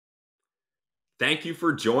Thank you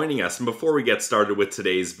for joining us. And before we get started with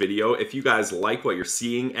today's video, if you guys like what you're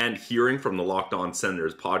seeing and hearing from the Locked On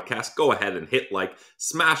Senators podcast, go ahead and hit like,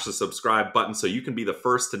 smash the subscribe button so you can be the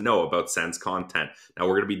first to know about Sens content. Now,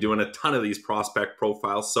 we're going to be doing a ton of these prospect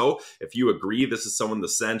profiles, so if you agree this is someone the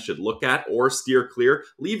Sens should look at or steer clear,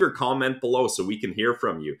 leave your comment below so we can hear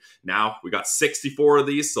from you. Now, we got 64 of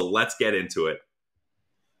these, so let's get into it.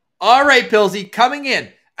 All right, Pillsy, coming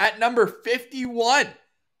in at number 51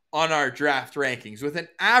 on our draft rankings with an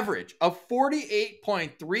average of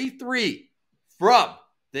 48.33 from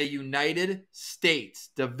the United States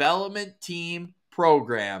Development Team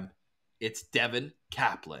Program. It's Devin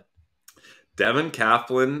Kaplan. Devin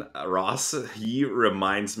Kaplan, Ross, he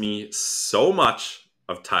reminds me so much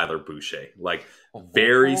of Tyler Boucher. Like,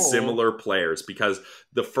 very similar players, because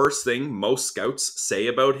the first thing most scouts say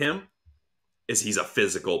about him is he's a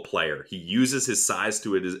physical player. He uses his size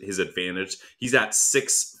to his advantage. He's at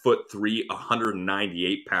 6'3",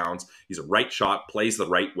 198 pounds. He's a right shot, plays the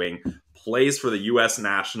right wing, plays for the U.S.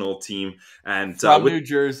 national team. And from New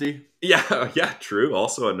Jersey. Yeah, true.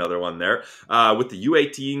 Also another one there. With the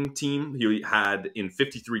U18 team, he had in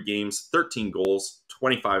 53 games, 13 goals,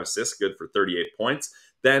 25 assists, good for 38 points.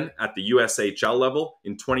 Then at the USHL level,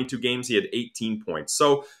 in 22 games, he had 18 points.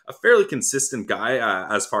 So a fairly consistent guy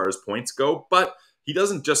as far as points go, but he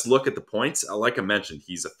doesn't just look at the points. Like I mentioned,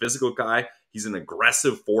 he's a physical guy. He's an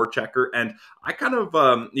aggressive forechecker, and I kind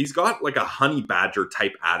of, he's got like a honey badger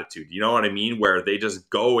type attitude. You know what I mean? Where they just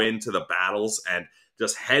go into the battles and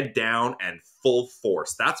just head down and full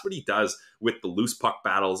force. That's what he does with the loose puck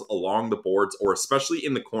battles along the boards, or especially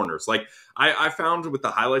in the corners. Like I found with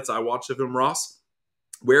the highlights I watched of him, Ross,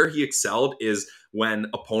 where he excelled is when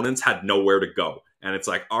opponents had nowhere to go. And it's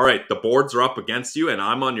like, all right, the boards are up against you and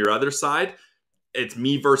I'm on your other side. It's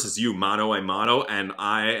me versus you, mano a mano, and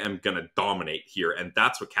I am going to dominate here. And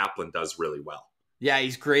that's what Kaplan does really well. Yeah,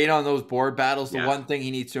 he's great on those board battles. The one thing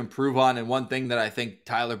he needs to improve on, and one thing that I think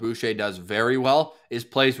Tyler Boucher does very well, is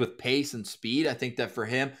plays with pace and speed. I think that for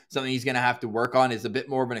him, something he's going to have to work on is a bit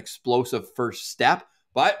more of an explosive first step.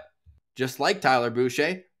 But just like Tyler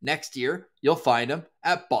Boucher, next year you'll find him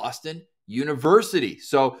at Boston University.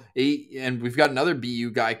 So, and we've got another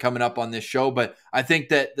BU guy coming up on this show, but I think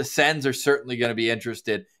that the Sens are certainly going to be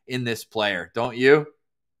interested in this player, don't you?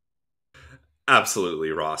 Absolutely,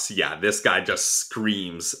 Ross. Yeah, this guy just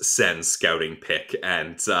screams Sens scouting pick,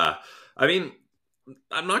 and I mean,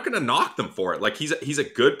 I'm not going to knock them for it. Like, he's a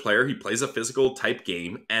good player. He plays a physical type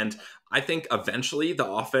game, and I think eventually the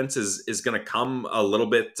offense is going to come a little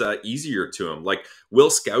bit easier to him. Like Will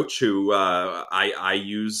Scouch, who I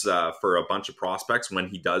use for a bunch of prospects when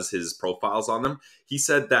he does his profiles on them, he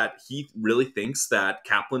said that he really thinks that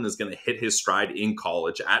Kaplan is going to hit his stride in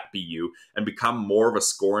college at BU and become more of a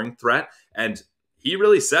scoring threat. And he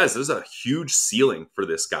really says there's a huge ceiling for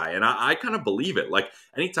this guy. And I kind of believe it. Like,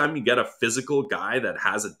 anytime you get a physical guy that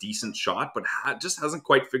has a decent shot, but just hasn't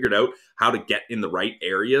quite figured out how to get in the right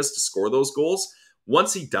areas to score those goals,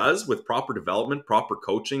 once he does, with proper development, proper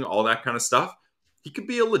coaching, all that kind of stuff, he could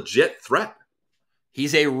be a legit threat.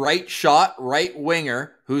 He's a right shot, right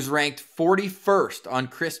winger who's ranked 41st on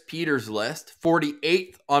Chris Peters' list,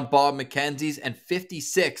 48th on Bob McKenzie's, and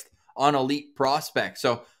 56th on Elite Prospect.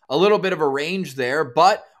 So a little bit of a range there,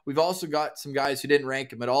 but we've also got some guys who didn't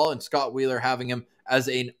rank him at all, and Scott Wheeler having him as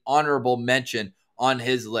an honorable mention on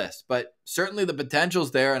his list. But certainly the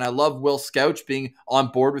potential's there, and I love Will Scouch being on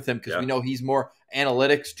board with him because we know he's more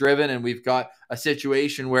analytics driven, and we've got a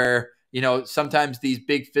situation where, you know, sometimes these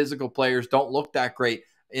big physical players don't look that great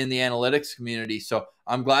in the analytics community. So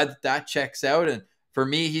I'm glad that that checks out. And for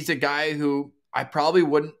me, he's a guy who I probably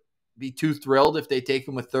wouldn't be too thrilled if they take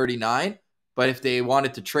him with 39. But if they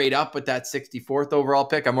wanted to trade up with that 64th overall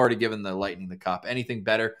pick, I'm already giving the Lightning the cup. Anything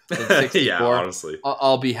better than 64, yeah, honestly,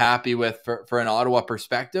 I'll be happy with for an Ottawa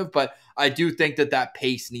perspective. But I do think that that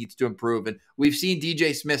pace needs to improve. And we've seen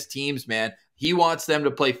DJ Smith's teams, man. He wants them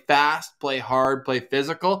to play fast, play hard, play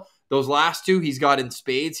physical. Those last two he's got in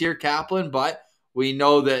spades here, Kaplan, but we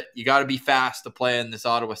know that you got to be fast to play in this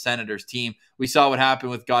Ottawa Senators team. We saw what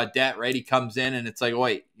happened with Gaudette, right? He comes in and it's like,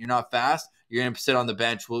 wait, you're not fast? You're going to sit on the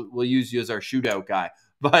bench. We'll use you as our shootout guy.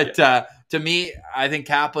 But to me, I think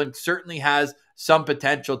Kaplan certainly has some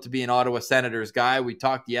potential to be an Ottawa Senators guy. We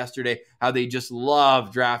talked yesterday how they just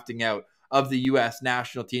love drafting out of the U.S.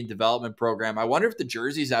 National Team Development Program. I wonder if the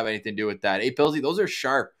jerseys have anything to do with that. Hey, Pillsy, those are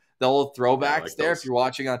sharp. The old throwbacks like there, those. If you're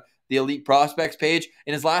watching on the Elite Prospects page.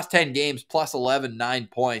 In his last 10 games, plus 11, 9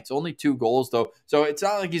 points. Only 2 goals, though. So it's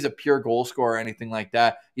not like he's a pure goal scorer or anything like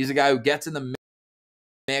that. He's a guy who gets in the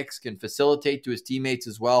mix, can facilitate to his teammates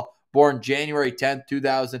as well. Born January 10th,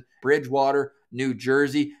 2000, Bridgewater, New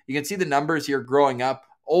Jersey. You can see the numbers here growing up.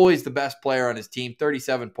 Always the best player on his team,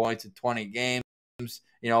 37 points in 20 games,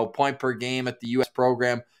 point per game at the U.S.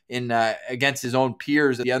 program in against his own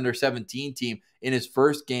peers at the under-17 team in his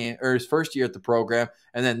first game or his first year at the program.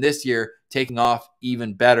 And then this year taking off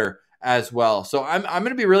even better as well. So I'm going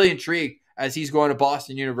to be really intrigued as he's going to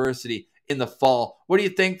Boston University in the fall. What do you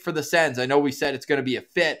think for the Sens? I know we said it's going to be a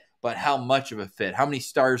fit, but how much of a fit? How many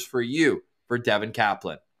stars for you for Devin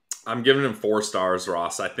Kaplan? I'm giving him 4 stars,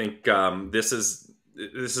 Ross. I think this is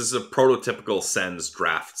a prototypical Sens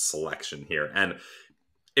draft selection here. And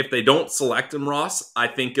if they don't select him, Ross, I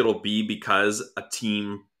think it'll be because a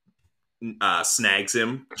team snags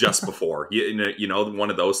him just before. One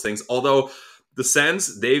of those things. Although the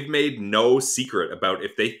Sens, they've made no secret about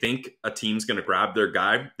if they think a team's going to grab their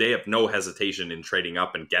guy, they have no hesitation in trading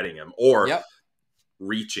up and getting him or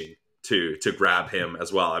reaching to grab him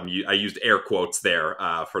as well. I used air quotes there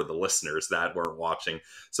for the listeners that weren't watching.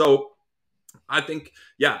 So I think,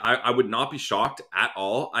 I would not be shocked at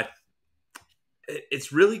all.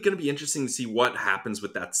 It's really going to be interesting to see what happens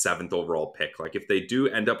with that 7th overall pick. Like if they do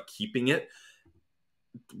end up keeping it,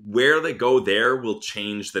 where they go there will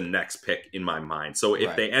change the next pick in my mind. So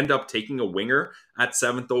if they end up taking a winger at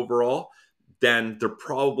 7th overall, then they're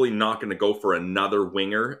probably not going to go for another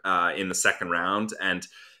winger in the 2nd round. And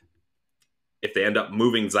if they end up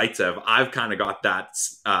moving Zaitsev, I've kind of got that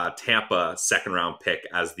Tampa 2nd round pick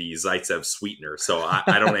as the Zaitsev sweetener. So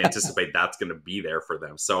I don't anticipate that's going to be there for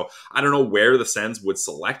them. So I don't know where the Sens would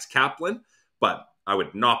select Kaplan, but I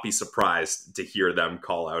would not be surprised to hear them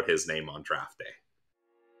call out his name on draft day.